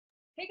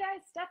Hey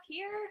guys, Steph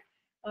here.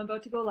 I'm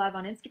about to go live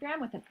on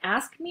Instagram with an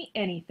Ask Me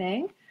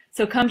Anything.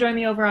 So come join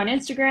me over on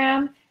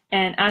Instagram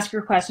and ask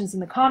your questions in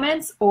the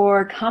comments,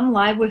 or come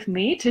live with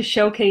me to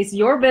showcase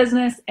your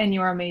business and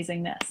your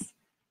amazingness.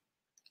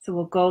 So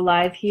we'll go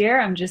live here.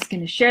 I'm just going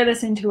to share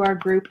this into our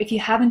group. If you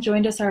haven't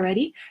joined us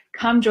already,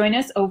 come join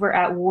us over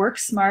at Work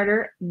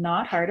Smarter,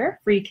 Not Harder,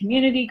 free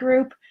community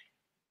group.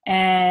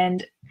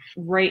 And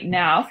right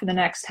now, for the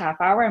next half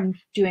hour, I'm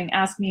doing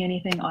Ask Me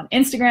Anything on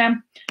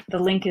Instagram. The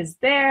link is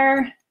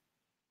there.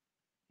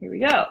 Here we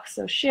go.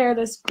 So share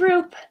this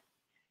group.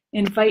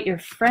 Invite your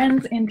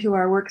friends into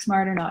our Work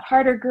Smarter, Not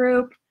Harder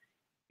group.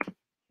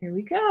 Here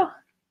we go.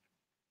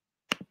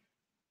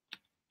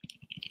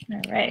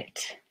 All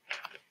right.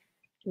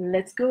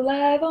 Let's go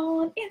live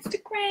on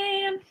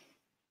Instagram.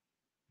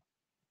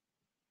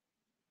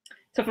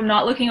 So if I'm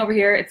not looking over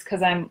here, it's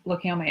because I'm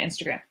looking on my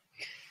Instagram.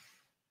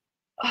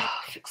 Oh,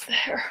 fix the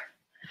hair.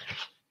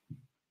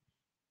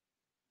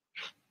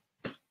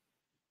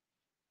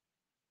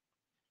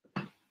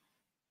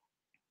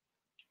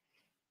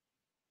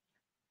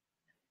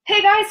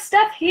 Hey guys,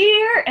 Steph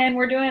here, and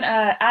we're doing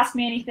a Ask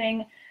Me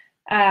Anything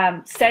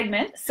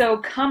segment. So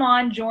come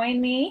on,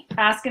 join me,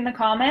 ask in the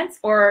comments,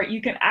 or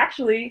you can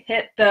actually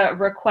hit the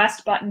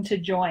request button to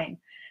join.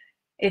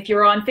 If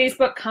you're on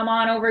Facebook, come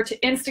on over to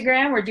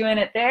Instagram. We're doing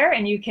it there,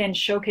 and you can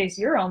showcase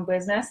your own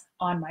business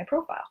on my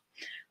profile.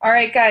 All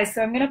right, guys,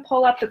 so I'm going to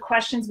pull up the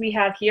questions we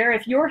have here.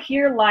 If you're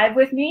here live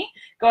with me,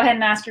 go ahead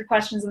and ask your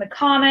questions in the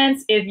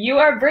comments. If you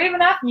are brave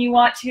enough and you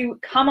want to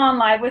come on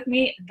live with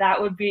me,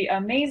 that would be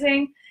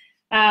amazing.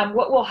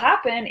 What will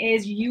happen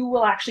is you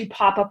will actually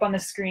pop up on the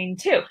screen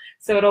too.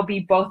 So it'll be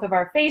both of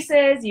our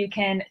faces. You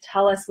can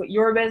tell us what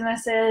your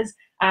business is,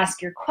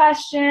 ask your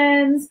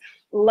questions.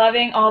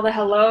 Loving all the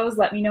hellos.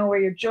 Let me know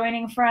where you're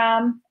joining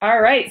from.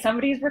 All right,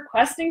 somebody's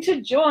requesting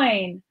to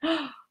join.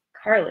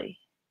 Carly.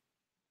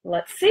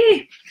 Let's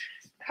see.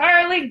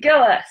 Carly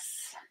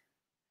Gillis.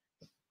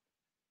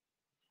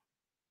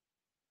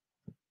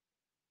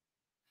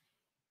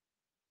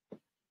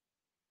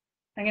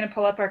 I'm going to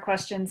pull up our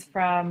questions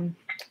from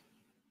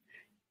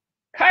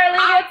Carly.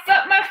 What's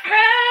up, my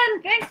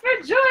friend? Thanks for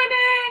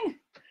joining.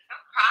 No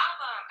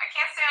problem. I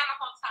can't stay on the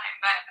whole time,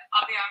 but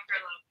I'll be on for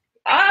a little bit.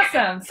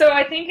 Awesome. So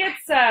I think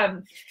it's,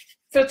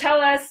 so tell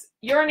us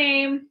your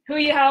name, who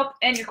you help,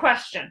 and your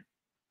question.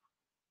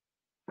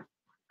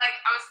 Like,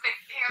 I was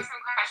thinking of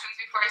some questions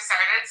before I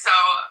started, so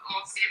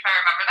we'll see if I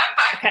remember them.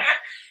 But Okay.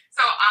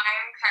 So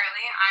I'm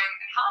Carly. I'm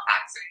in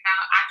Halifax right now,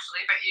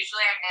 actually, but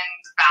usually I'm in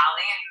the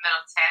Valley in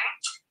Middleton.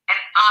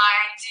 And I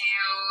do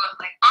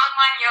like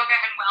online yoga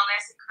and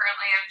wellness. And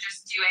currently I'm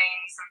just doing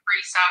some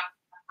free stuff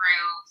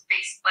through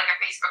a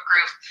Facebook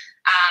group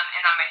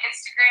and on my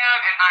Instagram.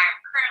 And I'm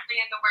currently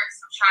in the works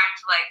of trying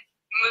to like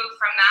move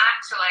from that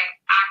to like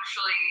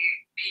actually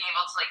being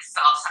able to like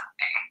sell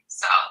something.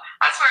 So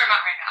that's where I'm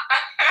at right now.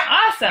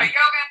 Awesome. But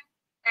yoga,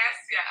 yes,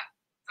 yeah,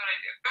 that's what I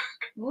do.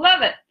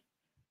 Love it.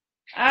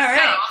 All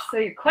right. So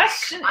your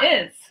question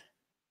is.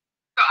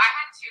 So I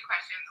had two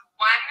questions.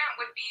 One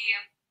would be,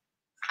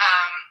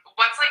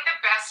 what's like the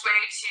best way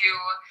to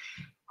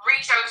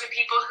reach out to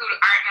people who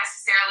aren't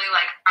necessarily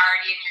like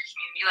already in your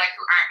community, like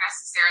who aren't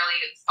necessarily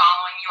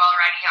following you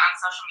already on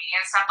social media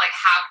and stuff? Like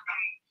how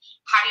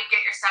do you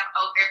get your stuff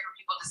out there for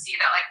people to see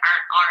that like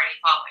aren't already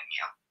following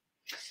you?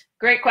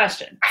 Great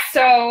question.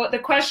 So the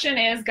question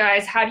is,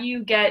 guys, how do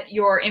you get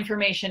your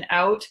information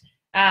out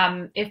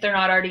if they're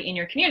not already in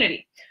your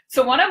community?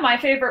 So one of my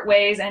favorite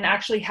ways, and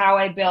actually how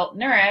I built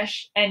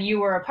Nourish and you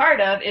were a part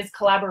of, is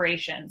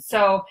collaboration.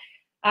 So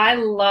I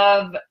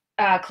love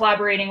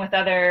collaborating with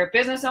other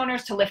business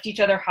owners to lift each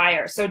other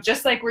higher. So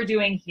just like we're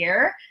doing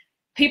here,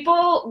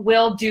 people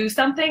will do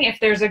something if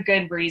there's a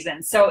good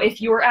reason. So if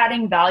you're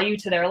adding value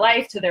to their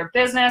life, to their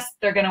business,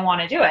 they're going to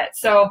want to do it.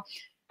 So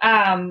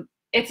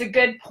it's a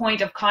good point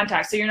of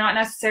contact. So you're not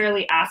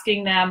necessarily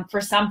asking them for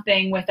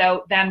something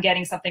without them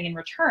getting something in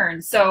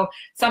return. So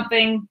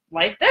something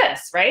like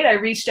this, right? I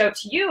reached out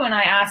to you and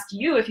I asked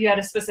you if you had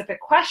a specific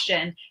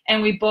question,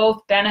 and we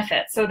both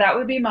benefit. So that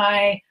would be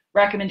my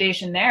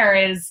recommendation there.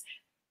 Is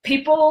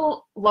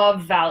people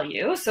love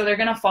value, so they're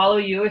going to follow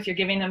you if you're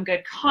giving them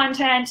good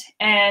content.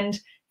 And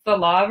the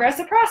law of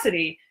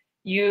reciprocity,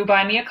 you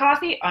buy me a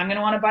coffee, I'm going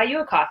to want to buy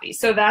you a coffee.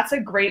 So that's a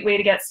great way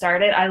to get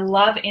started. I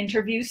love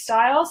interview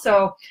style,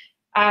 so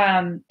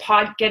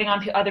getting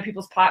on other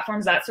people's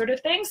platforms, that sort of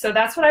thing. So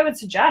that's what I would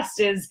suggest,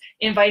 is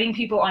inviting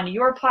people onto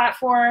your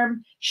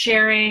platform,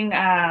 sharing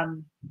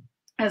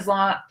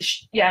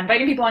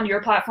inviting people onto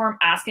your platform,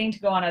 asking to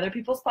go on other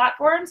people's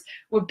platforms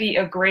would be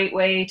a great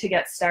way to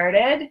get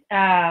started.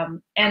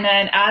 And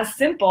then as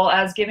simple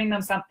as giving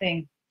them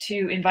something,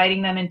 to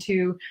inviting them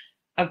into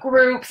a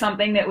group,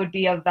 something that would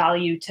be of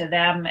value to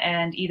them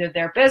and either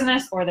their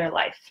business or their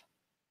life.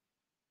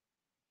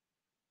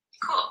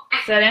 Cool.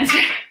 Does that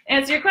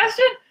answer your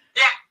question?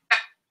 Yeah.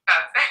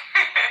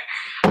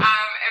 And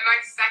my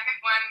second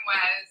one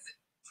was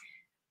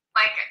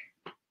like,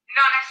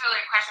 not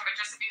necessarily a question, but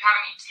just if you have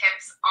any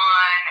tips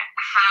on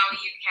how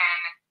you can,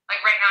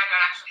 like right now I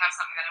don't actually have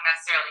something that I'm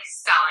necessarily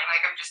selling.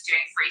 like I'm just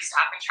doing free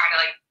stuff and trying to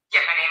like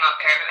get my name out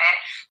there with it.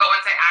 But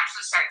once I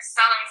actually start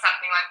selling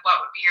something, like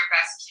what would be your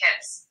best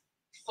tips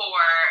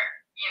for,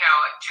 you know,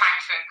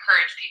 trying to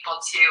encourage people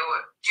to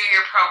do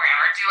your program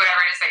or do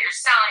whatever it is that you're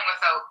selling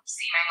without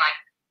seeming like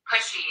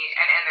pushy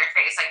and in their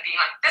face, like being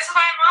like, this is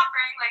what I'm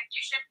offering, like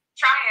you should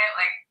try it,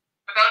 like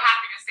without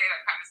having to say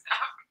that kind of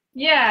stuff.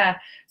 Yeah.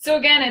 So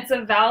again, it's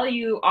a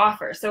value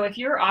offer. So if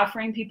you're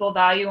offering people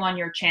value on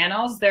your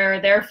channels,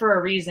 they're there for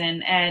a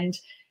reason. And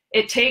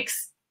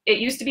it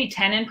used to be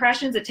 10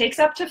 impressions. It takes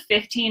up to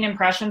 15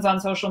 impressions on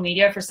social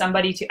media for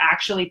somebody to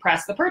actually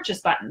press the purchase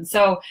button.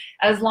 So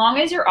as long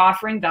as you're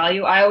offering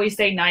value, I always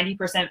say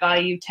 90%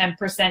 value,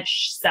 10%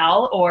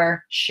 sell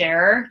or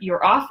share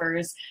your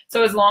offers.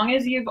 So as long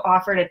as you've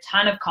offered a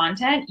ton of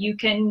content,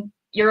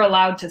 you're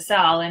allowed to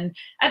sell. And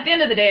at the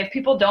end of the day, if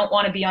people don't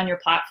want to be on your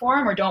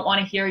platform or don't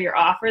want to hear your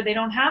offer, they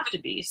don't have to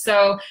be.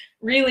 So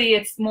really,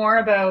 it's more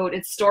about,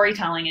 it's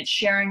storytelling, it's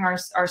sharing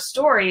our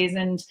stories.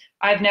 And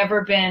I've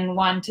never been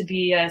one to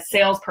be a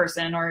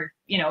salesperson or,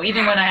 you know,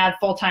 even when I had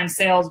full-time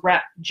sales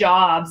rep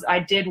jobs, I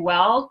did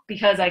well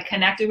because I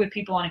connected with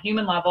people on a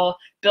human level,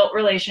 built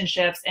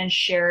relationships, and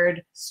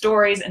shared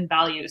stories and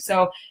values.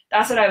 So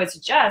that's what I would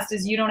suggest,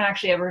 is you don't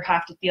actually ever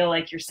have to feel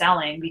like you're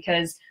selling,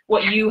 because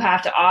what you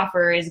have to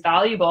offer is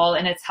valuable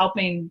and it's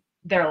helping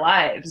their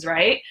lives,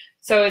 right?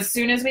 So as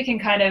soon as we can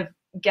kind of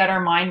get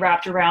our mind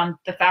wrapped around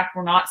the fact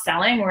we're not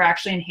selling, we're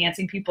actually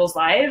enhancing people's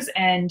lives,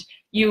 and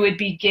you would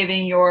be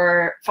giving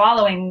your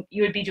following,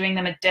 you would be doing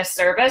them a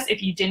disservice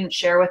if you didn't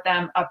share with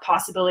them a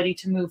possibility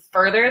to move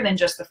further than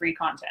just the free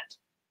content.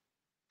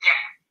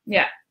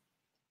 Yeah.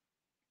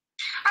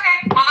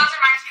 Okay, well, those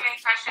are my 2 main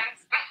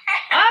questions.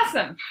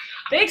 Awesome.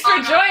 Thanks for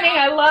joining.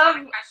 I love,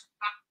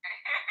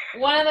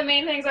 one of the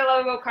main things I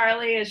love about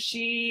Carly is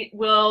she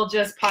will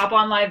just pop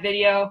on live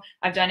video.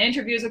 I've done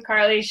interviews with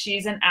Carly.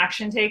 She's an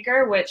action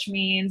taker, which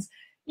means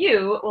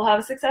you will have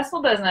a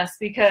successful business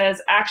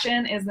because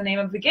action is the name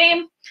of the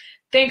game.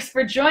 Thanks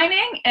for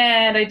joining,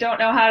 and I don't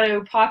know how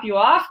to pop you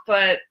off,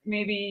 but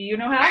maybe you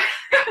know how. I haven't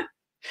done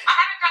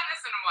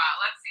this in a while.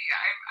 Let's see.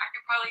 I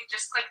could probably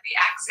just click the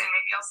X and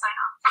maybe I'll sign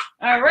off.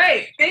 All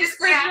right. Thanks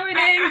for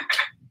joining.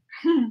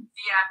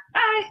 Yeah.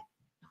 Bye.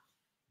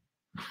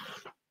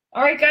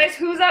 All right, guys,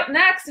 who's up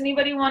next?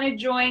 Anybody want to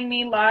join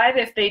me live?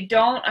 If they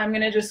don't, I'm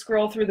going to just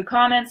scroll through the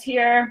comments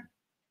here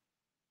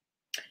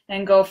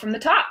and go from the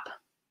top.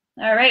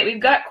 All right,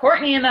 we've got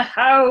Courtney in the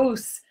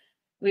house.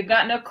 We've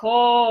got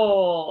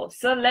Nicole,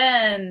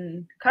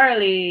 Selene,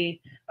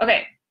 Carly.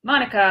 Okay,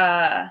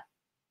 Monica.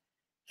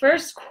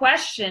 First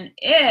question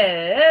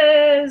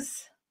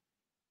is,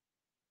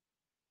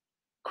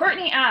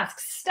 Courtney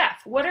asks,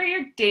 Steph, what are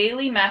your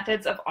daily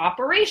methods of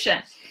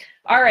operation?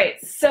 All right,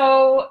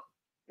 so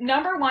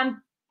number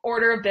one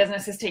order of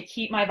business is to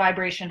keep my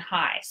vibration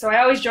high. So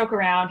I always joke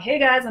around, hey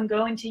guys, I'm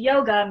going to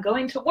yoga, I'm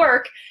going to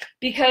work,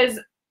 because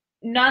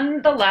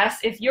nonetheless,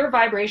 if your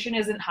vibration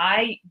isn't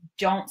high,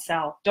 don't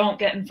sell, don't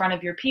get in front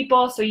of your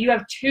people. So you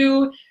have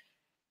two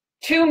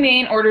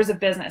main orders of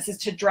business, is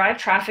to drive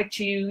traffic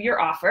to your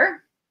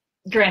offer,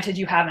 granted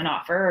you have an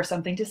offer or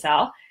something to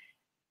sell,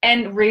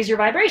 and raise your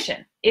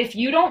vibration. If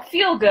you don't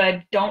feel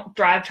good, don't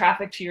drive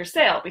traffic to your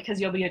sale,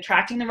 because you'll be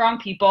attracting the wrong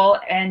people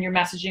and your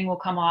messaging will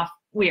come off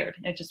weird.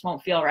 It just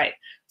won't feel right.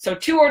 So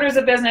 2 orders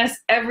of business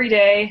every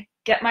day,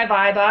 get my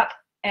vibe up,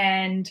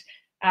 and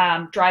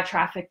drive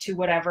traffic to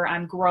whatever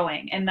I'm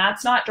growing. And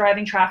that's not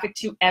driving traffic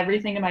to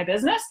everything in my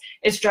business.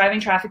 It's driving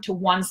traffic to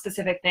one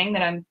specific thing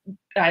that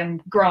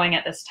I'm growing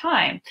at this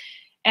time.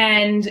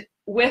 And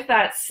with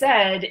that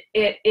said,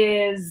 it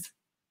is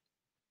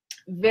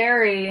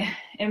very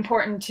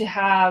important to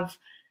have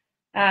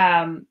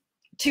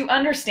to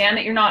understand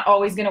that you're not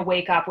always going to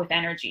wake up with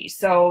energy.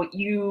 So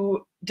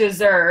you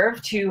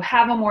deserve to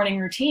have a morning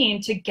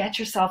routine to get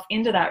yourself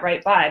into that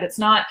right vibe. It's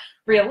not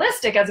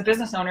realistic as a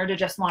business owner to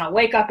just want to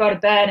wake up out of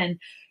bed and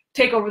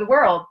take over the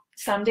world.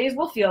 Some days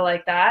we'll feel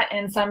like that,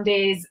 and some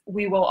days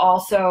we will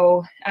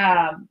also,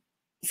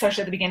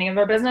 especially at the beginning of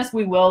our business,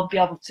 we will be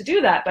able to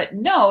do that. But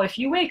no, if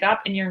you wake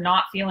up and you're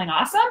not feeling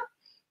awesome,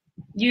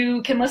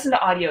 you can listen to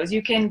audios,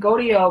 you can go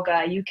to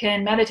yoga, you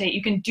can meditate,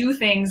 you can do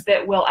things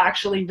that will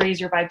actually raise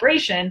your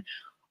vibration.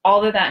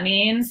 All that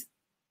means,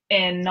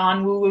 in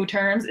non-woo-woo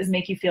terms, is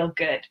make you feel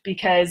good,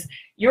 because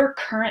your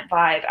current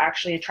vibe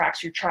actually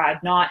attracts your tribe,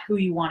 not who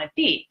you want to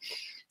be.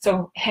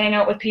 So hang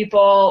out with people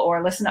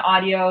or listen to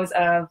audios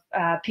of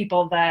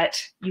people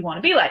that you want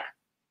to be like.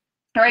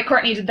 All right,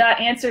 Courtney, did that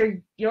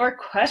answer your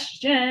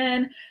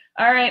question?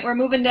 All right, we're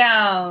moving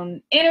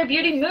down. Inner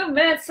beauty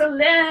movement,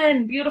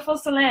 Selene, beautiful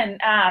Selene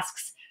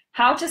asks,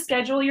 how to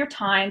schedule your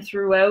time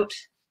throughout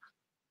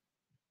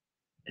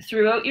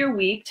your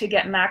week to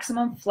get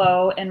maximum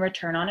flow and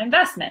return on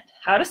investment.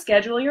 How to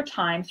schedule your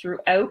time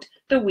throughout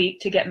the week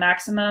to get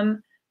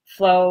maximum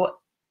flow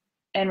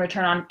and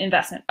return on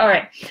investment. All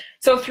right,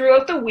 so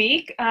throughout the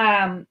week,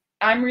 I'm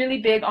really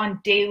big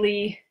on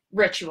daily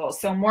rituals.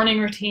 So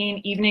morning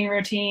routine, evening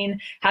routine,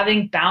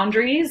 having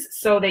boundaries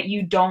so that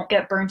you don't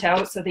get burnt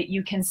out, so that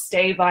you can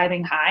stay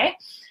vibing high.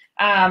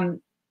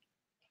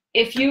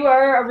 if you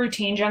are a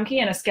routine junkie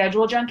and a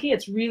schedule junkie,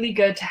 it's really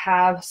good to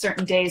have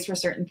certain days for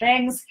certain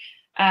things,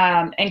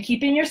 and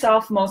keeping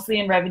yourself mostly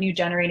in revenue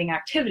generating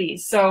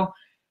activities. So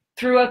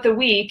throughout the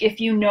week, if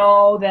you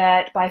know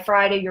that by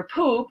Friday you're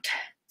pooped,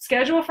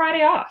 schedule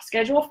Friday off.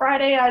 Schedule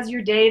Friday as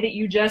your day that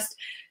you just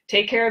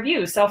take care of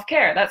you,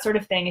 self-care, that sort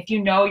of thing. If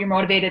you know you're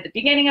motivated at the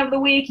beginning of the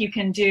week, you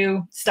can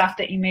do stuff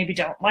that you maybe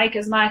don't like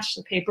as much,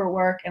 the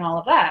paperwork and all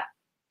of that.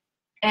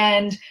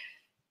 And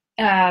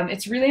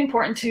it's really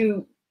important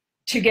to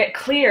get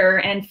clear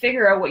and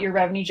figure out what your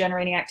revenue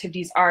generating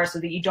activities are so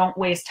that you don't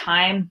waste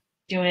time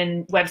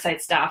doing website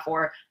stuff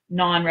or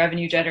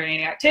non-revenue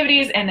generating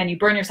activities, and then you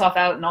burn yourself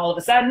out and all of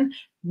a sudden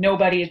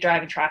nobody is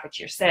driving traffic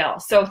to your sale.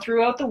 So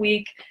throughout the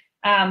week,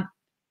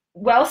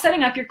 while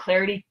setting up your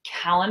clarity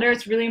calendar,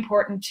 it's really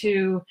important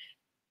to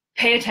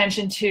pay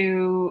attention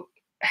to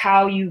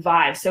how you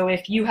vibe. So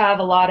if you have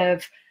a lot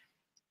of,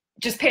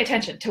 just pay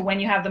attention to when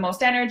you have the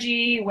most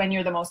energy, when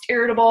you're the most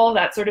irritable,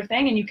 that sort of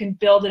thing, and you can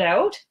build it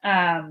out.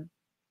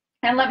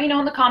 And let me know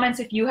in the comments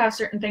if you have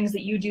certain things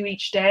that you do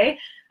each day.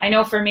 I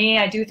know for me,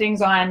 I do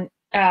things on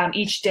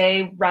each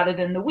day rather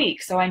than the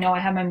week. So I know I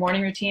have my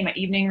morning routine, my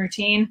evening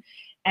routine,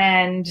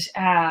 and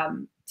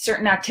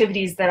certain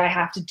activities that I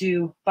have to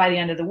do by the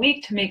end of the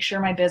week to make sure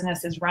my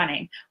business is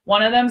running.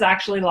 One of them is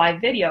actually live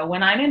video.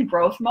 When I'm in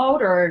growth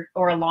mode or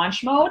a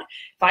launch mode,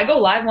 if I go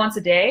live once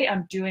a day,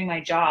 I'm doing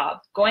my job.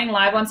 Going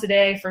live once a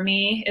day for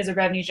me is a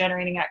revenue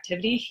generating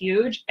activity,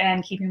 huge,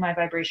 and keeping my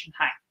vibration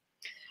high.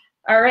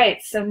 All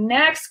right, so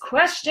next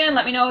question.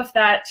 Let me know if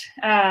that,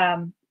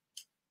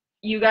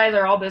 you guys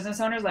are all business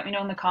owners. Let me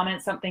know in the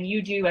comments something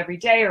you do every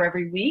day or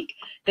every week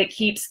that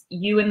keeps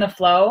you in the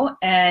flow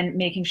and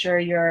making sure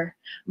you're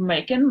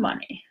making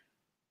money.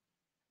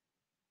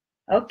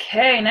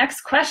 Okay,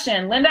 next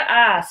question. Linda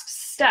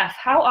asks, Steph,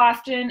 how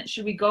often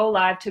should we go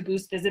live to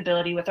boost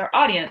visibility with our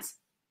audience?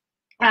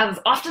 As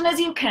often as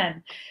you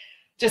can.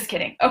 Just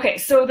kidding. Okay,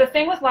 so the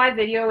thing with live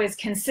video is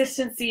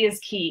consistency is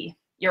key.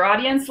 Your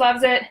audience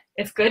loves it.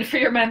 It's good for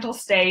your mental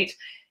state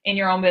in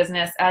your own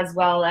business, as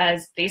well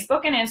as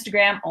Facebook and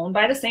Instagram, owned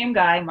by the same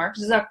guy, Mark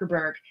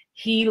Zuckerberg.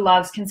 He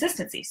loves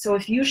consistency. So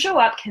if you show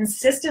up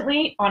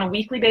consistently on a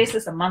weekly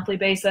basis, a monthly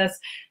basis,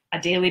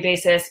 a daily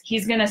basis,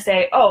 he's going to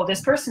say, oh,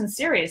 this person's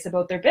serious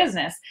about their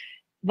business.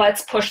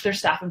 Let's push their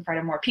stuff in front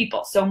of more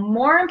people. So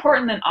more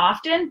important than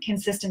often,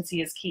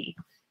 consistency is key.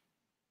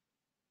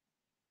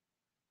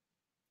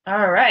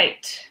 All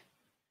right.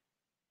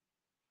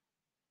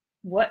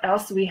 What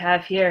else do we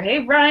have here? Hey,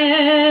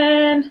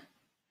 Ryan.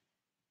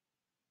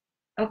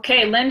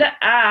 Okay, Linda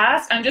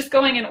asked, I'm just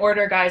going in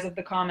order, guys, of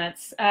the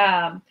comments.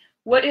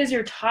 What is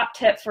your top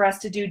tip for us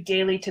to do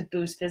daily to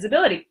boost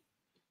visibility?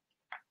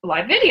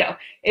 Live video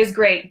is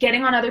great.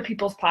 Getting on other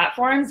people's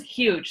platforms,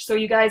 huge. So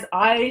you guys,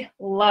 I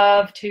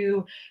love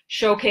to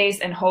showcase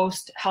and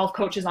host health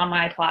coaches on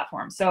my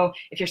platform. So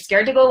if you're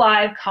scared to go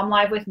live, come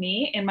live with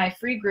me in my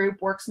free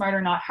group, Work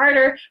Smarter, Not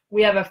Harder.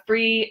 We have a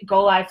free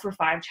Go Live for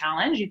 5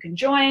 challenge. You can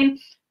join.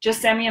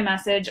 Just send me a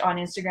message on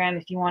Instagram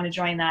if you want to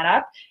join that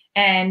up.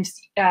 And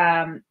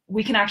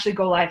we can actually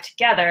go live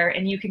together,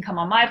 and you can come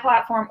on my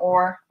platform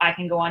or I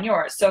can go on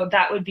yours. So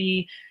that would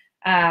be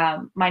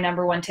my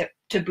 #1 tip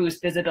to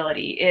boost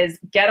visibility, is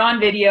get on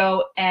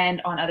video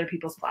and on other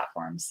people's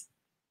platforms.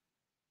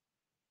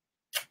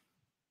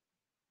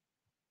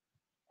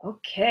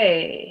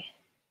 Okay,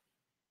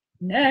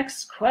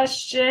 next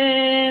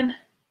question.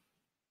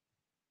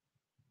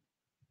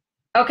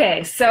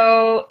 Okay,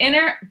 so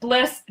Inner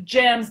Bliss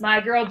Gems, my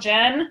girl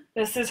Jen,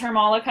 this is her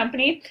Mala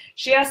company.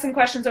 She asked some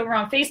questions over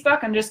on Facebook.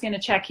 I'm just going to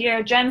check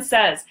here. Jen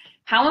says,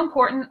 how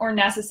important or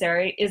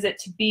necessary is it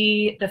to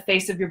be the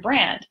face of your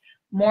brand?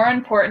 More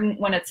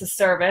important when it's a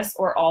service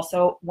or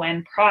also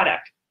when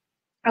product?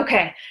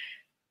 Okay,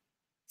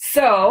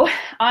 so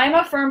I'm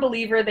a firm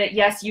believer that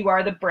yes, you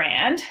are the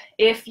brand.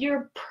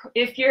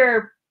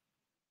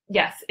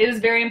 Yes, it is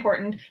very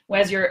important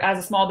as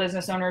a small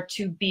business owner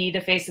to be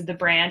the face of the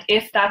brand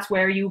if that's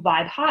where you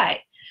vibe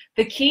high.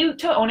 The key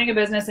to owning a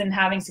business and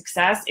having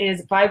success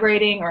is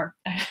vibrating, or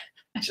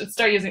I should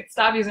stop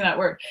using that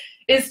word,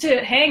 is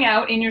to hang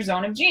out in your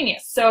zone of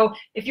genius. So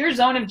if your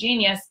zone of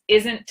genius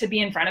isn't to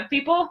be in front of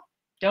people,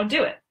 don't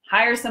do it.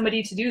 Hire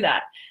somebody to do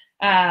that.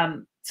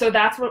 So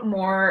that's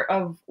more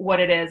of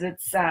what it is.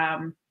 It's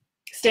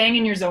staying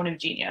in your zone of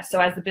genius. So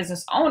as the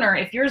business owner,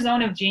 if your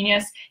zone of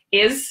genius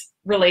is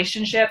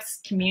relationships,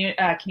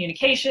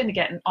 communication, to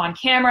get on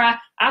camera,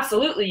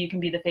 absolutely you can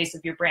be the face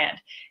of your brand.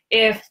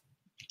 If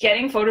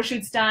getting photo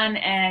shoots done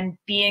and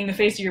being the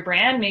face of your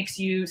brand makes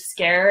you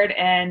scared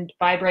and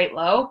vibrate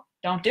low,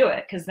 don't do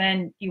it, because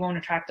then you won't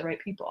attract the right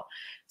people.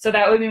 So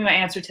that would be my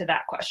answer to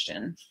that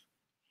question.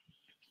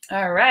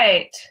 All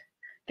right.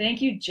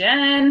 Thank you,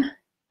 Jen.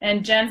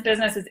 And Jen's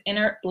business is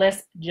Inner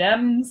Bliss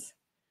Gems.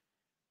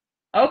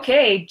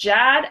 Okay,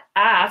 Jad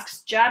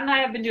asks, Jad and I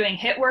have been doing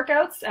HIIT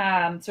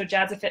workouts. So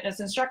Jad's a fitness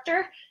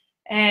instructor.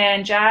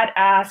 And Jad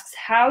asks,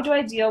 how do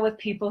I deal with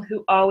people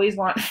who always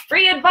want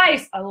free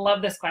advice? I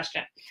love this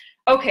question.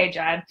 Okay,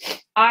 Jad.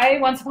 I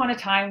once upon a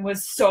time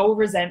was so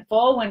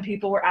resentful when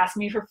people were asking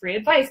me for free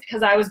advice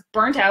because I was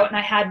burnt out and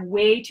I had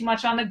way too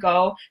much on the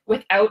go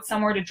without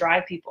somewhere to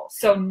drive people.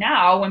 So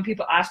now when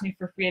people ask me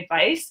for free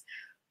advice,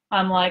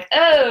 I'm like,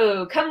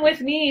 oh, come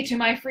with me to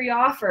my free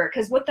offer.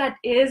 Because what that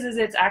is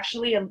it's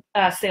actually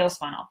a sales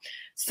funnel.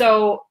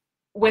 So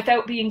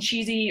without being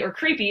cheesy or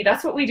creepy,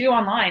 that's what we do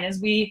online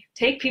is we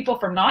take people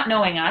from not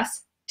knowing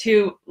us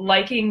to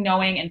liking,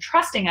 knowing, and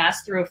trusting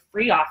us through a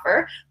free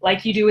offer,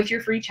 like you do with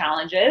your free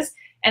challenges.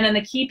 And then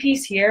the key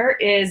piece here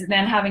is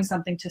then having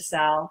something to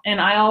sell.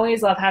 And I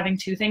always love having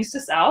two things to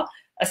sell: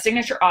 a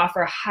signature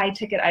offer, a high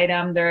ticket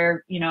item.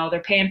 They're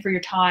paying for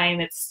your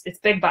time. It's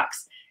big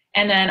bucks.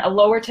 And then a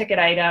lower ticket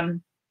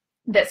item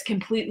that's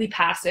completely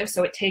passive,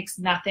 so it takes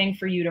nothing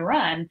for you to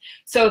run.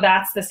 So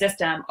that's the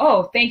system.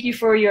 Oh, thank you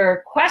for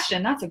your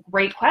question. That's a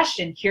great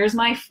question. Here's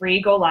my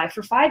free Go Live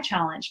for 5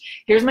 challenge.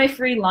 Here's my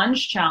free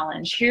lunch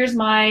challenge. Here's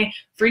my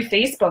free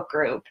Facebook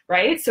group,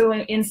 right? So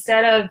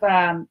instead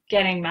of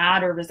getting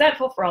mad or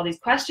resentful for all these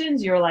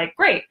questions, you're like,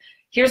 great,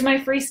 here's my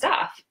free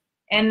stuff.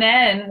 And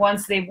then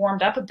once they've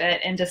warmed up a bit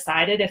and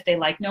decided if they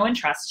like, know, and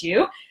trust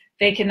you,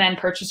 they can then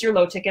purchase your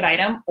low ticket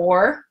item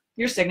or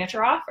your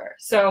signature offer.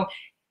 So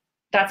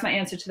that's my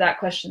answer to that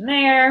question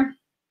there.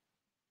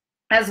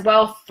 As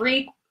well,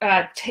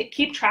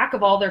 keep track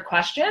of all their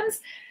questions.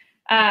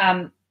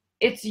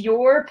 It's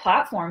your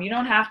platform. You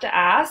don't have to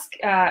ask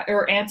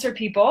or answer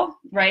people,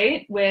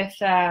 right?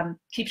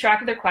 Keep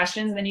track of their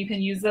questions, and then you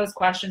can use those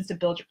questions to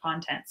build your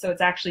content. So it's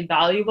actually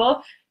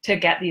valuable to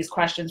get these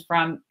questions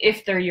from,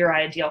 if they're your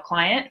ideal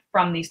client,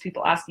 from these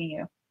people asking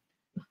you.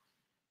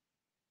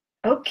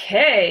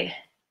 Okay.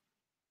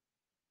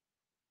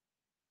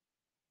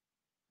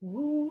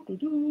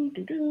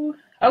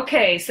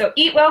 Okay, so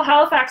Eat Well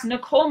Halifax,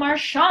 Nicole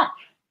Marchand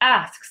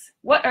asks,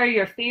 what are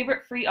your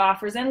favorite free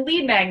offers and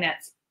lead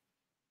magnets?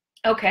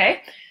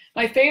 Okay,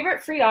 my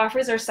favorite free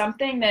offers are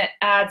something that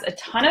adds a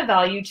ton of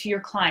value to your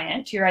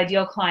client, to your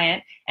ideal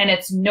client, and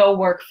it's no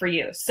work for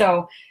you.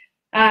 So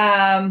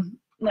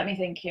let me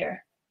think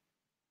here.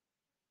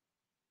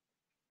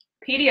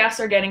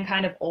 PDFs are getting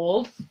kind of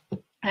old.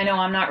 I know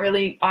I'm not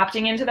really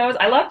opting into those.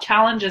 I love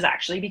challenges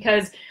actually,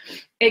 because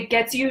it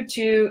gets you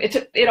to,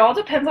 it all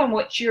depends on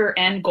what your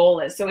end goal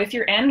is. So if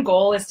your end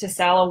goal is to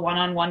sell a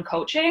one-on-one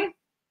coaching,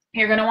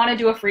 you're going to want to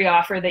do a free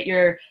offer that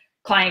your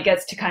client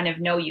gets to kind of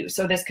know you.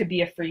 So this could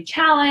be a free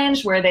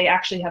challenge where they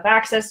actually have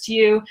access to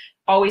you.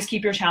 Always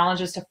keep your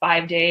challenges to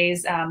 5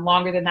 days.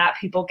 Longer than that,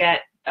 people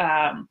get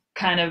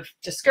kind of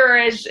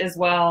discouraged as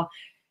well.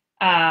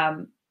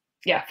 5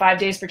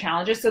 days for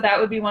challenges. So that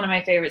would be one of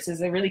my favorites,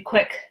 is a really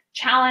quick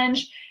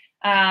challenge.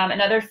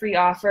 Another free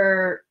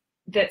offer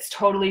that's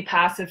totally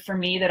passive for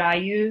me that I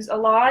use a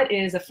lot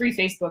is a free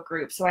Facebook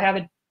group. So I have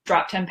a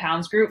Drop 10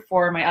 Pounds group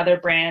for my other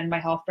brand, my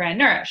health brand,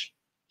 Nourish.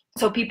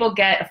 So people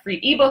get a free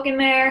ebook in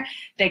there.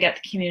 They get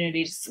the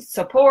community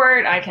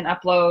support. I can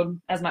upload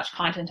as much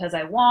content as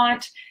I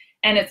want,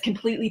 and it's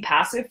completely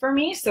passive for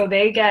me. So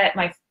they get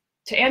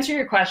to answer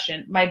your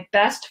question, my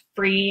best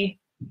free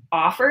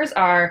offers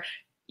are,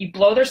 you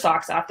blow their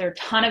socks off. They're a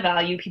ton of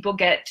value. People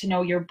get to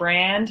know your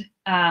brand,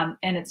 and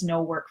it's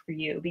no work for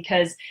you,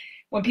 because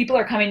when people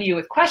are coming to you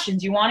with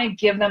questions, you want to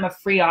give them a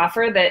free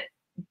offer that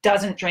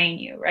doesn't drain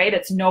you, right?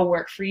 It's no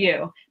work for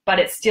you, but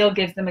it still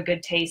gives them a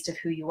good taste of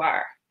who you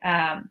are.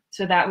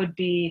 So that would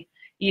be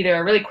either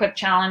a really quick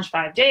challenge,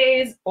 5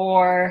 days,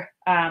 or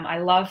I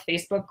love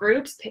Facebook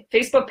groups.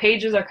 Facebook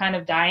pages are kind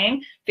of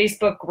dying.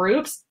 Facebook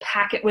groups,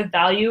 pack it with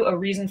value, a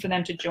reason for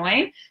them to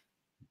join.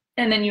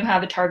 And then you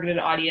have a targeted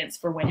audience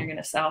for when you're going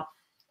to sell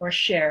or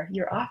share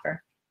your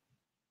offer.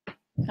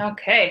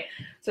 Okay,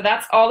 so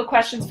that's all the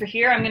questions for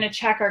here. I'm going to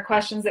check our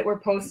questions that were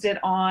posted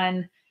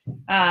on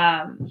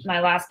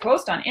my last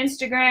post on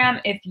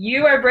Instagram. If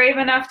you are brave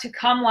enough to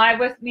come live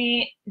with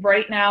me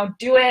right now,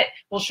 do it.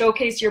 We'll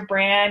showcase your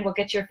brand. We'll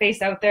get your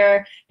face out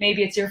there.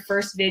 Maybe it's your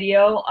first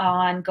video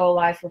on Go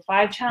Live for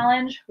 5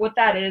 challenge. What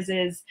that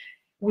is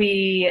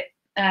we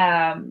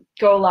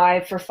go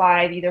live for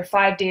either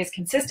 5 days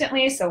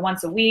consistently, so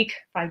once a week,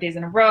 5 days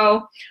in a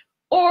row,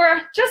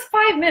 or just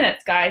 5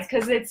 minutes, guys,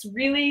 because it's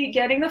really,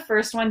 getting the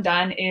first one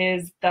done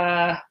is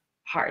the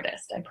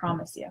hardest, I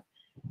promise you.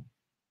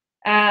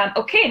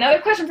 Okay, another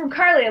question from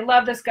Carly. I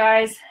love this,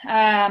 guys.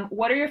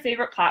 What are your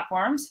favorite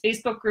platforms?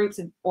 Facebook groups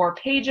or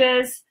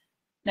pages?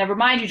 Never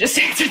mind, you just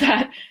answered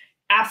that.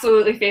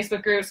 Absolutely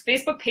Facebook groups.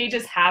 Facebook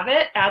pages have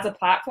it as a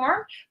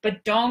platform,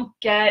 but don't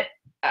get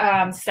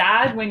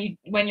sad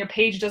when your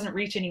page doesn't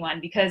reach anyone,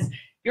 because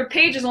your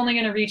page is only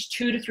going to reach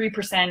 2 to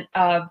 3%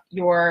 of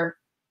your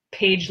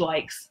page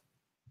likes.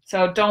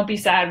 So don't be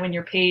sad when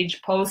your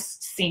page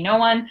posts see no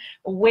one.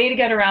 A way to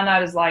get around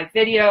that is live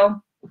video.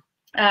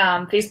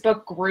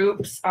 Facebook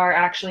groups are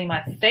actually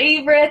my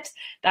favorite.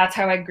 That's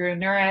how I grew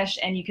Nourish,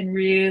 and you can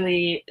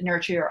really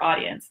nurture your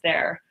audience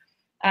there.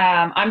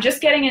 I'm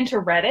just getting into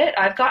Reddit.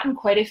 I've gotten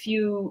quite a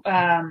few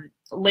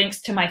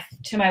links to my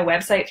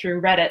website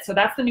through Reddit, so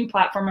that's the new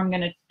platform I'm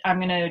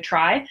gonna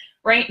try.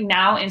 Right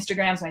now,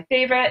 Instagram's my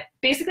favorite.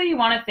 Basically, you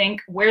want to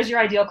think, where's your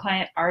ideal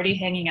client already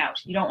hanging out?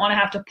 You don't want to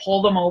have to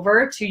pull them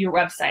over to your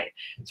website.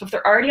 So if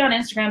they're already on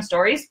Instagram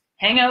stories,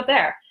 hang out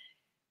there.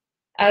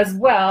 As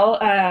well,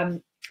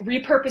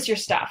 repurpose your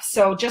stuff.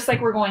 So just like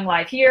we're going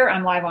live here,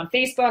 I'm live on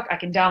Facebook. I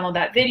can download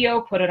that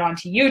video, put it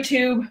onto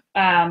YouTube,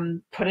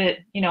 put it,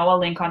 a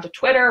link onto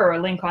Twitter or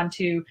a link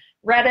onto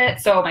Reddit.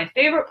 So my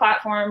favorite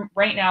platform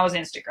right now is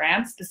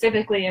Instagram,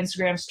 specifically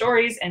Instagram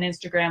stories and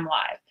Instagram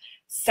live.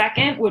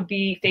 Second would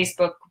be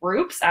Facebook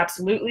groups.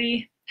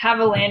 Absolutely. Have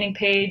a landing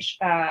page,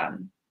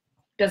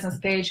 business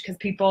page, because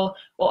people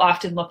will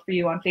often look for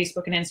you on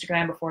Facebook and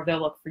Instagram before they'll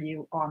look for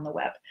you on the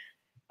web.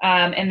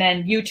 And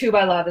then YouTube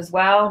I love as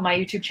well. My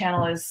YouTube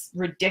channel is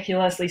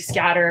ridiculously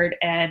scattered,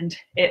 and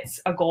it's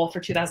a goal for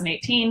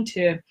 2018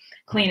 to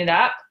clean it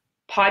up.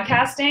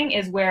 Podcasting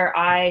is where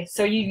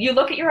so you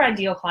look at your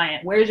ideal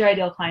client. Where's your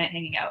ideal client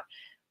hanging out?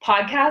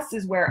 Podcasts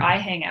is where I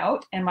hang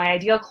out, and my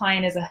ideal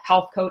client is a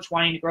health coach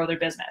wanting to grow their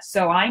business.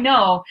 So I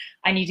know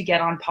I need to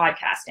get on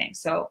podcasting.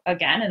 So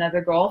again,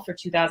 another goal for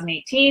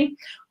 2018.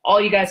 All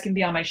you guys can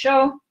be on my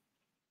show.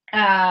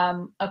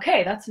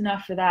 Okay, that's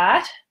enough for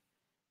that.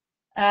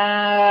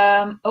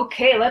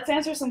 Okay, let's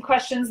answer some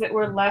questions that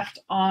were left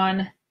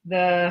on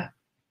the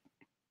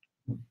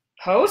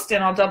post,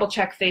 and I'll double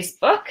check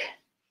Facebook.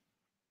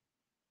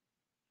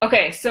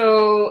 Okay,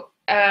 so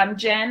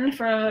Jen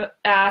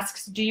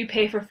asks, do you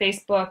pay for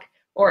Facebook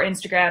or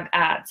Instagram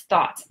ads?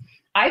 Thoughts?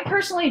 I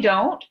personally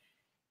don't,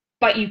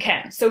 but you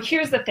can. So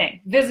here's the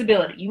thing,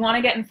 visibility. You want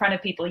to get in front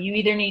of people. You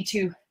either need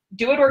to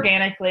do it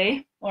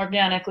organically, like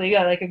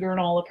a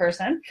granola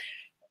person,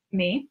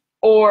 me,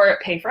 or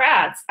pay for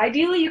ads.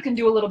 Ideally, you can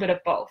do a little bit of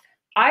both.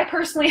 I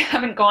personally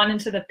haven't gone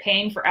into the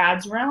paying for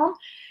ads realm.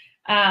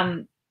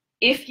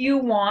 If you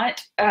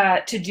want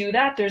to do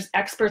that, there's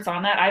experts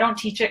on that. I don't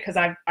teach it because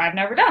I've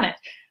never done it.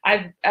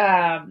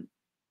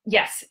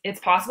 Yes,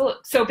 it's possible.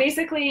 So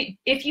basically,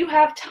 if you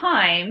have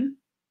time,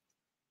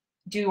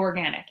 do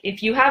organic.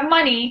 If you have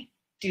money,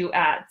 do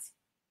ads.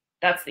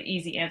 That's the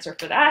easy answer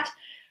for that.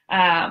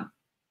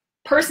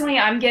 Personally,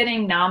 I'm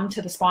getting numb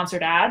to the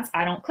sponsored ads.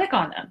 I don't click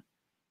on them.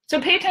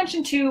 So pay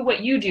attention to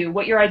what you do,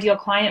 what your ideal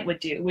client would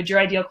do. Would your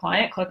ideal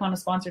client click on a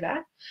sponsored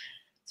ad?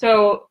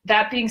 So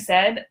that being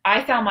said,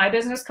 I found my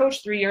business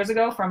coach 3 years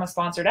ago from a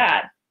sponsored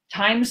ad.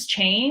 Times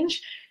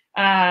change.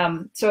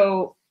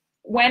 So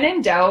when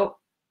in doubt,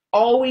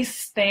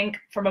 always think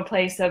from a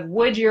place of,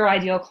 would your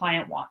ideal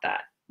client want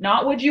that?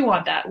 Not would you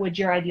want that, would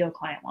your ideal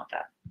client want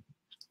that?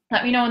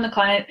 Let me know in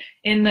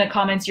the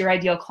comments your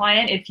ideal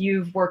client if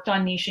you've worked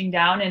on niching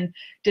down and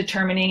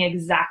determining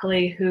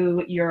exactly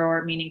who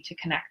you're meaning to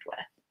connect with.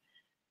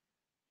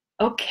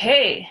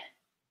 Okay,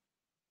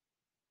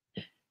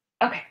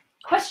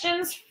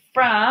 questions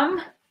from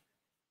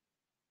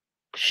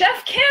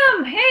Chef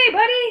Kim. Hey,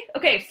 buddy.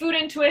 Okay, food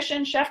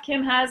intuition. Chef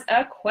Kim has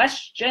a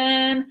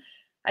question.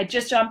 I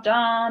just jumped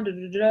on.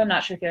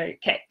 Not sure.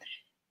 Okay.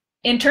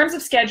 In terms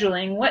of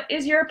scheduling, what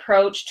is your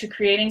approach to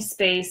creating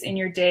space in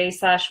your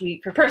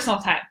day/week for personal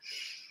time?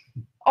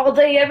 All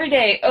day, every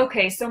day.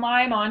 Okay, so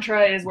my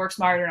mantra is work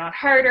smarter, not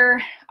harder.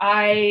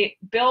 I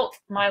built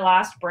my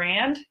last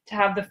brand to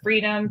have the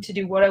freedom to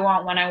do what I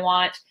want when I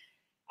want.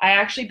 I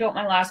actually built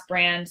my last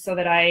brand so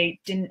that I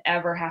didn't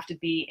ever have to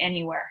be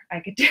anywhere. I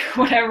could do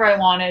whatever I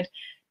wanted.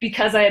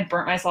 Because I had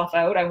burnt myself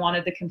out, I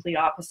wanted the complete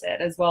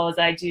opposite, as well as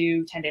I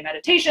do 10-day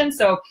meditation.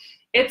 So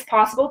it's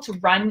possible to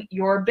run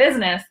your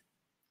business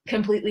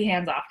completely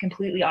hands-off,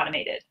 completely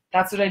automated.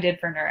 That's what I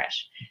did for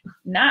Nourish.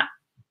 Now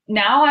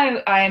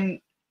I'm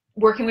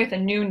working with a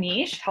new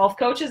niche, health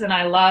coaches, and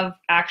I love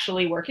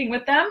actually working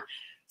with them.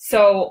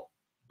 So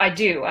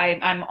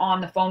I'm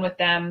on the phone with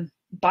them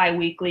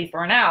bi-weekly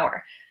for an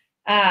hour.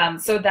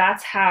 So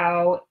that's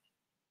how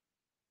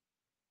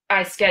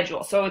I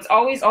schedule. So it's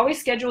always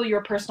schedule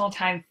your personal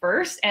time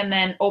first and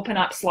then open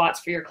up slots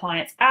for your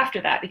clients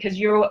after that, because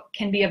you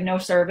can be of no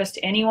service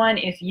to anyone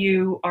if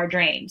you are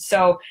drained.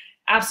 So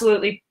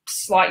absolutely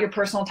slot your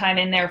personal time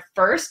in there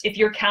first. If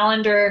your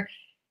calendar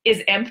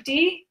is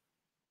empty,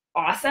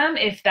 awesome.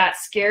 If that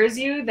scares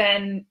you,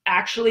 then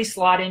actually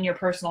slot in your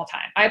personal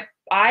time.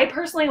 I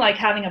personally like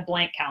having a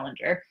blank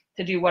calendar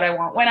to do what I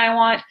want when I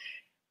want.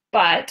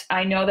 But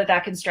I know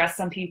that can stress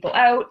some people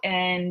out,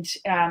 and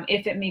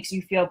if it makes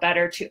you feel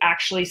better to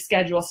actually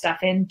schedule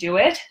stuff in, do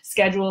it.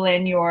 Schedule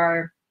in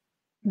your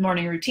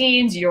morning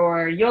routines,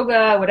 your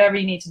yoga, whatever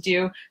you need to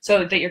do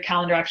so that your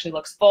calendar actually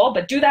looks full.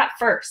 But do that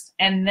first,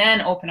 and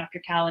then open up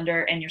your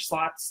calendar and your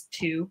slots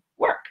to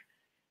work.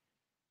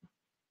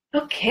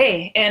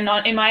 Okay, and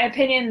in my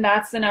opinion,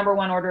 that's the number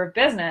one order of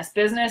business.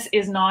 Business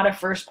is not a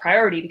first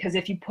priority, because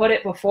if you put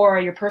it before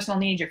your personal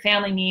needs, your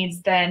family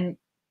needs, then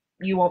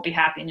you won't be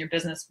happy and your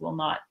business will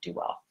not do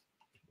well.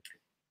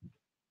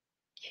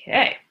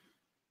 Okay.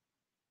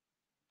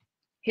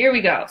 Here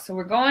we go. So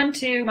we're going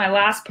to my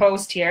last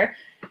post here.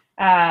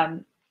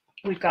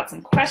 We've got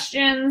some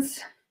questions.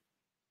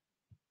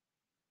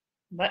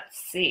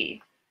 Let's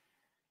see.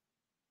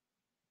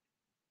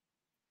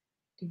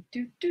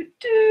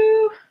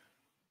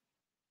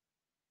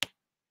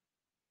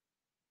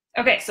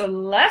 Okay, so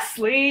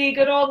Leslie,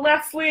 good old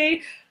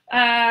Leslie.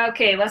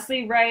 Okay,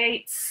 Leslie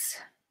writes,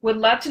 would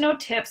love to know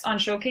tips on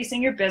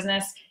showcasing your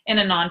business in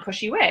a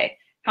non-pushy way.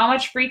 How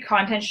much free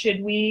content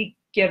should we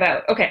give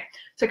out? Okay,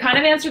 so kind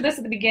of answered this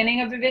at the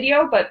beginning of the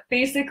video, but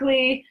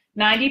basically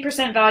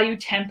 90% value,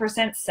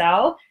 10%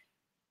 sell,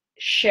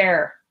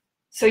 share.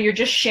 So you're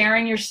just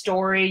sharing your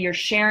story, you're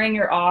sharing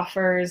your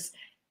offers.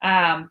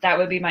 That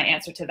would be my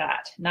answer to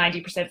that.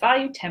 90%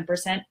 value,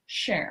 10%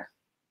 share.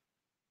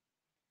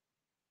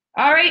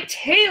 All right,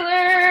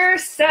 Taylor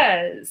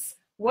says,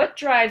 what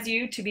drives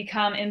you to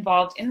become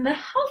involved in the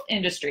health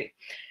industry?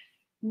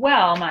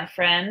 Well, my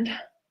friend,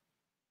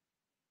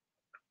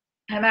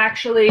 I'm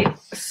actually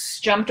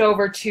jumped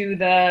over to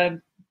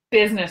the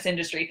business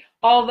industry.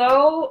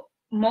 Although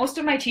most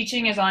of my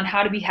teaching is on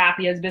how to be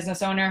happy as a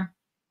business owner,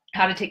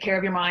 how to take care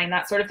of your mind,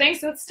 that sort of thing.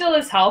 So it still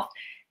is health.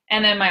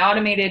 And then my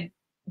automated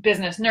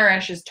business,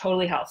 Nourish, is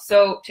totally health.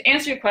 So to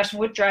answer your question,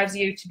 what drives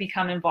you to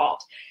become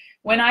involved?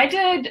 When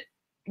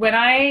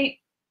I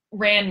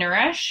ran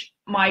Nourish,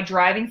 my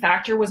driving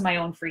factor was my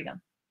own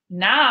freedom.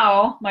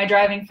 Now my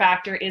driving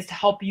factor is to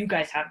help you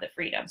guys have the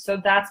freedom. So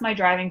that's my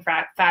driving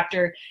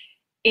factor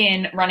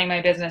in running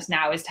my business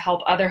now, is to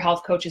help other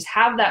health coaches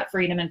have that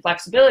freedom and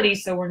flexibility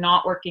so we're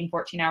not working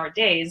 14-hour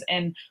days.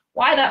 And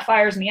why that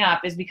fires me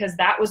up is because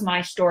that was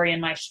my story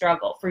and my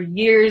struggle. For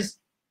years,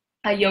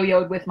 I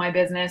yo-yoed with my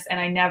business and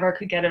I never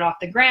could get it off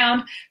the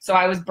ground. So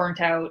I was burnt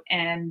out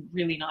and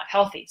really not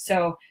healthy.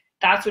 So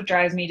that's what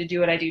drives me to do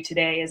what I do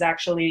today, is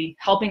actually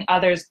helping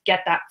others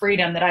get that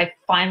freedom that I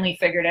finally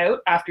figured out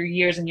after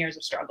years and years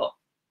of struggle.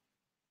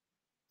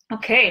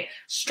 Okay,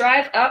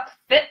 Strive Up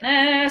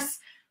Fitness.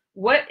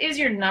 What is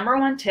your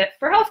 #1 tip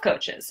for health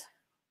coaches,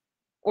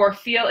 or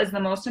feel is the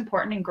most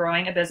important in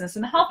growing a business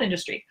in the health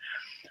industry?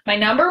 My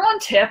 #1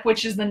 tip,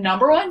 which is the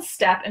 #1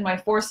 step in my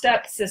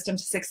 4-step system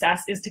to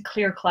success, is to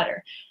clear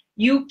clutter.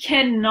 You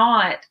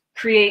cannot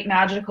create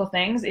magical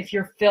things if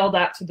you're filled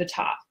up to the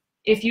top.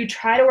 If you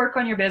try to work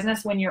on your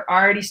business when you're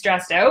already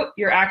stressed out,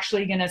 you're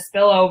actually going to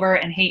spill over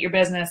and hate your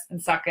business and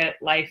suck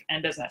at life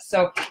and business.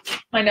 So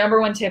my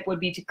 #1 tip would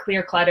be to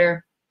clear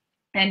clutter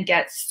and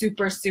get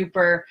super,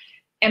 super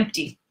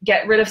empty.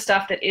 Get rid of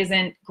stuff that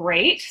isn't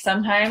great.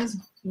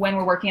 Sometimes when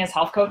we're working as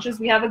health coaches,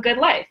 we have a good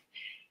life,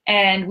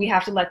 and we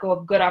have to let go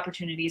of good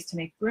opportunities to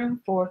make room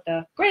for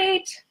the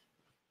great.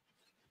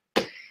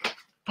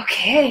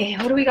 Okay,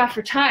 what do we got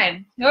for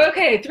time?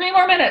 Okay, 3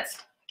 more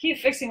minutes. Keep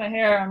fixing my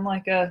hair. I'm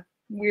like a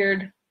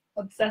weird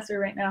obsessor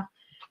right now.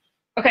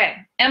 Okay,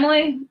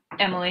 Emily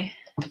Bush.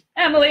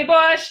 Emily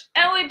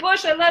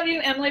Bush, I love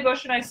you. Emily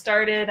Bush and I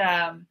started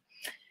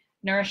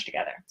Nourish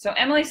together. So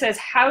Emily says,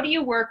 how do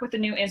you work with the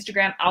new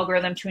Instagram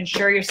algorithm to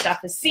ensure your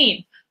stuff is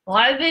seen?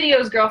 Live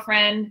videos,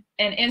 girlfriend,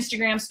 and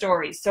Instagram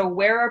stories. So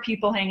where are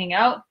people hanging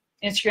out?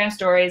 Instagram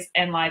stories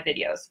and live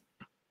videos.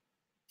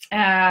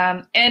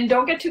 And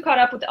don't get too caught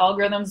up with the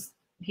algorithms.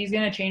 He's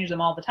going to change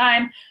them all the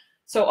time.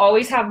 So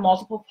always have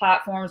multiple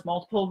platforms,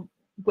 multiple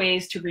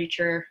ways to reach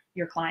your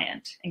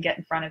client and get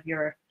in front of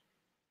your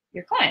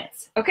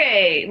clients.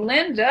 Okay,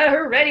 Linda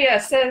Heredia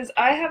says,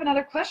 I have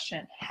another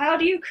question. How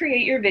do you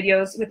create your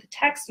videos with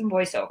text and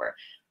voiceover?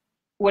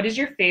 What is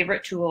your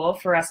favorite tool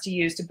for us to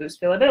use to boost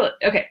viewability?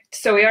 Okay,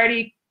 so we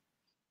already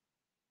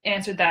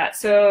answered that.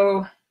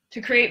 So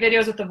to create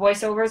videos with the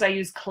voiceovers, I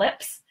use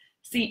Clips,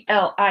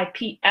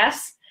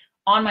 C-L-I-P-S,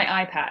 on my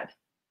iPad,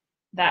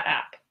 that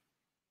app.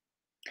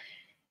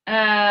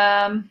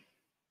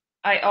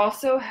 I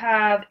also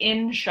have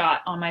InShot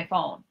on my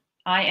phone,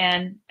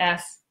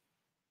 I-N-S-H-O-T.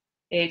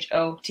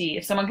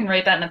 If someone can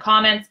write that in the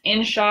comments,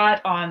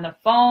 InShot on the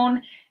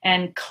phone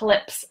and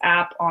Clips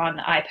app on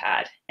the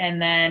iPad.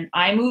 And then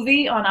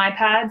iMovie on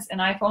iPads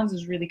and iPhones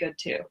is really good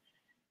too.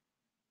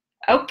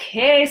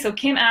 Okay, so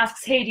Kim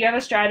asks, hey, do you have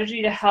a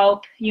strategy to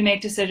help you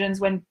make decisions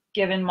when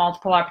given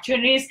multiple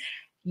opportunities?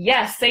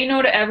 Yes, say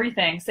no to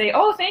everything. Say,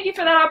 oh, thank you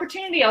for that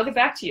opportunity. I'll get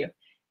back to you.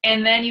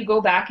 And then you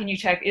go back and you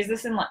check, is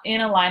this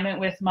in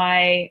alignment with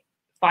my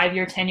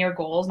 5-year, 10-year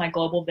goals, my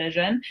global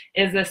vision?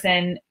 Is this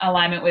in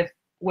alignment with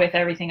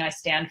everything I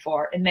stand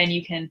for? And then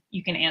you can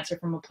answer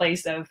from a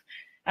place of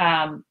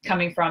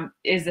coming from,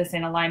 is this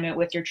in alignment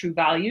with your true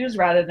values,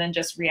 rather than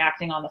just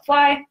reacting on the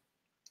fly?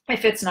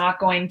 If it's not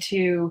going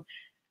to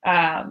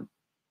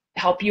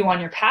help you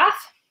on your path,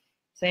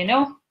 say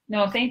no,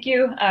 thank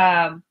you.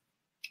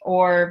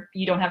 Or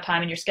you don't have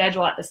time in your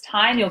schedule at this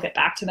time, you'll get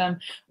back to them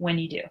when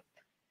you do.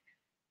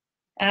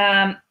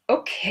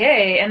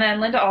 Okay, and then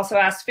Linda also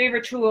asked,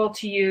 favorite tool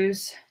to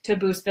use to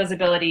boost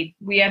visibility.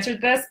 We answered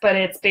this, but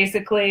it's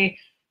basically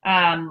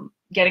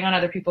getting on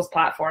other people's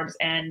platforms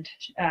and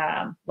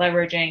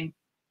leveraging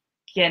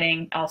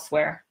getting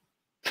elsewhere,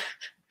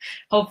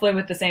 hopefully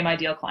with the same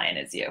ideal client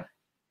as you.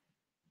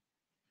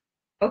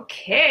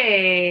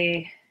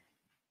 Okay.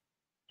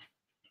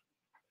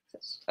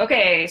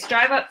 Okay,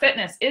 Strive Up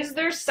Fitness. Is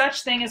there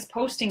such thing as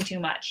posting too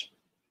much?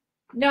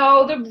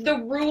 No,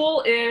 the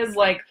rule is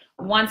like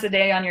once a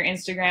day on your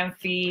Instagram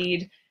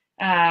feed,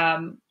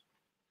 and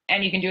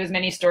and you can do as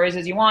many stories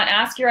as you want.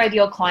 Ask your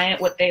ideal client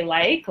what they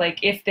like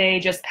if they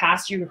just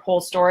passed you your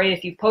whole story,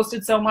 if you've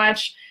posted so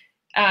much.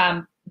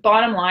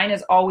 Bottom line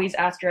is always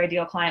ask your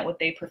ideal client what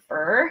they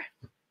prefer.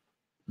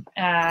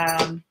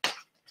 And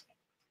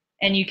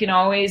you can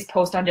always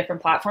post on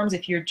different platforms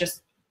if you're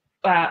just,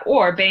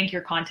 or bank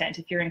your content.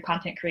 If you're in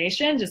content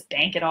creation, just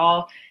bank it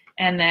all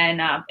and then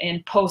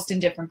and post in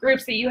different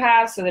groups that you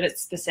have so that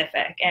it's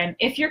specific. And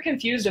if you're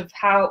confused of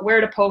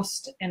where to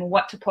post and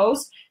what to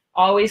post,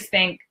 always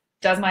think,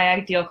 does my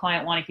ideal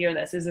client want to hear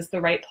this? Is this the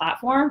right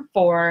platform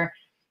for,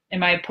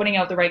 am I putting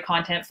out the right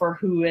content for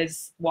who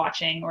is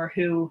watching or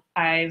who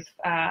I've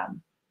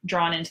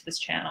drawn into this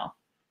channel?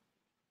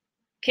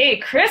 Okay,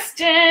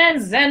 Kristen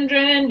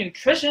Zendrin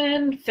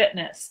Nutrition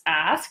Fitness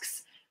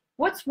asks,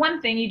 what's one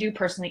thing you do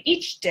personally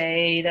each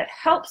day that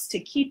helps to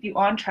keep you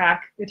on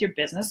track with your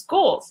business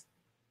goals?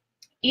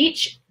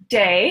 Each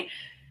day,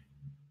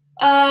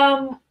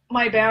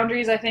 my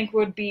boundaries, I think,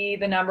 would be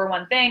the number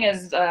one thing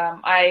is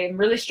I'm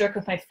really strict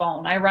with my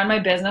phone. I run my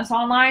business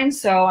online,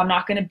 so I'm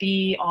not going to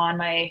be on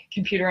my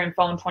computer and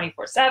phone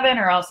 24/7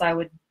 or else I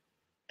would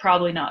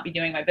probably not be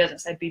doing my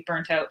business. I'd be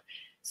burnt out.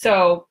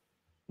 So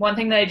one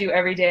thing that I do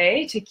every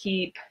day to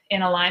keep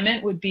in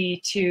alignment would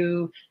be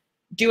to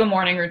do a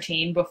morning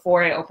routine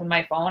before I open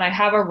my phone. I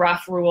have a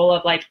rough rule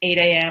of 8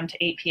 a.m.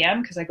 to 8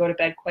 p.m. because I go to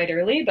bed quite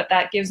early, but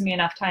that gives me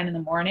enough time in the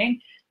morning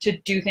to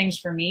do things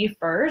for me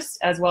first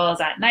as well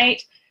as at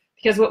night,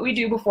 because what we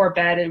do before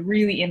bed, it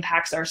really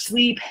impacts our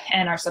sleep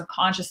and our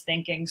subconscious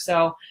thinking.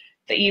 So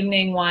the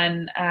evening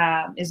one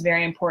is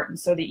very important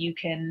so that you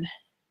can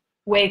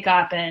wake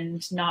up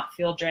and not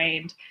feel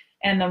drained.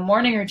 And the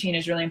morning routine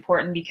is really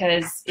important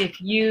because if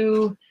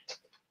you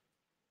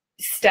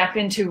step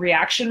into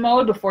reaction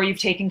mode before you've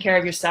taken care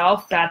of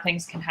yourself, bad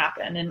things can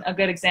happen. And a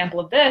good example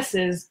of this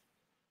is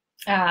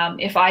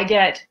if I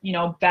get,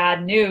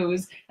 bad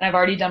news and I've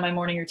already done my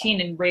morning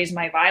routine and raised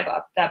my vibe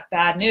up, that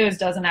bad news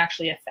doesn't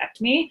actually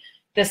affect me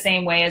the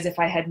same way as if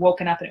I had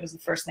woken up and it was the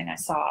first thing I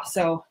saw.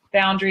 So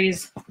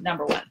boundaries,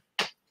 number one.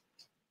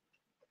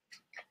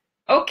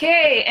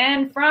 Okay,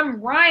 and from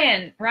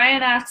Ryan.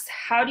 Ryan asks,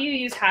 how do you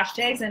use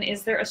hashtags and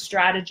is there a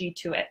strategy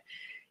to it?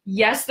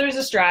 Yes, there's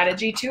a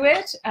strategy to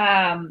it.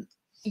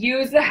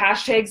 Use the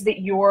hashtags that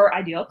your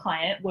ideal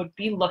client would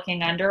be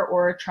looking under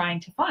or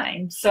trying to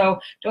find. So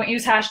don't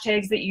use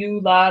hashtags that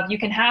you love. You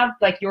can have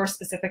your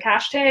specific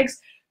hashtags,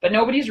 but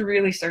nobody's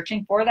really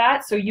searching for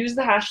that. So use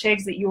the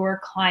hashtags that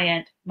your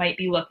client might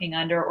be looking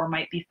under or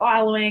might be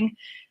following.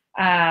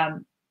 That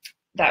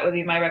would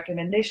be my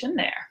recommendation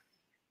there.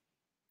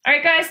 All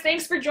right, guys,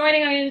 thanks for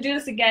joining. I'm going to do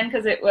this again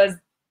because it was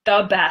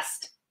the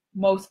best,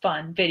 most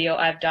fun video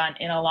I've done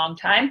in a long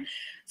time.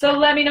 So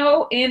let me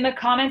know in the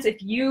comments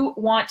if you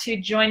want to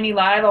join me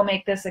live. I'll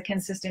make this a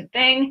consistent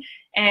thing.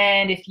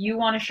 And if you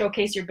want to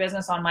showcase your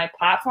business on my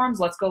platforms,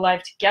 let's go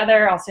live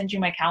together. I'll send you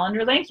my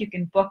calendar link. You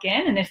can book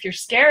in. And if you're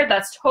scared,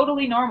 that's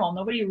totally normal.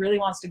 Nobody really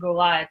wants to go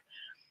live.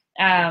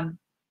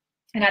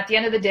 And at the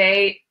end of the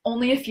day,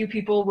 only a few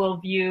people will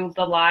view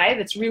the live.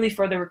 It's really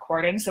for the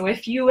recording. So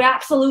if you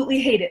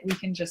absolutely hate it, we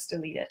can just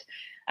delete it.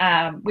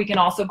 We can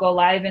also go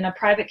live in a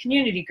private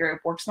community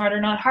group, Work Smarter,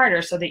 Not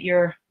Harder, so that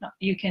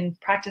you can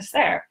practice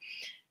there.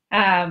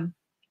 Yeah,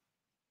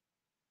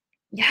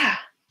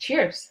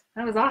 cheers.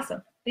 That was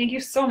awesome. Thank you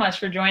so much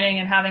for joining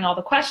and having all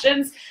the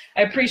questions.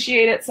 I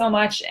appreciate it so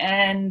much.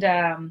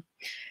 And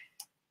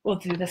we'll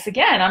do this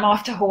again. I'm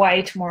off to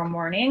Hawaii tomorrow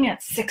morning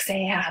at 6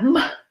 a.m.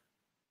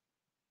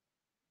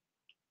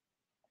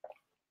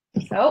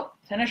 So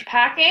finish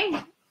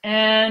packing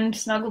and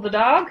snuggle the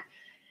dog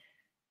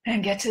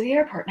and get to the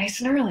airport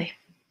nice and early.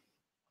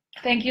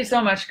 Thank you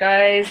so much,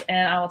 guys,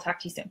 and I will talk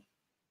to you soon.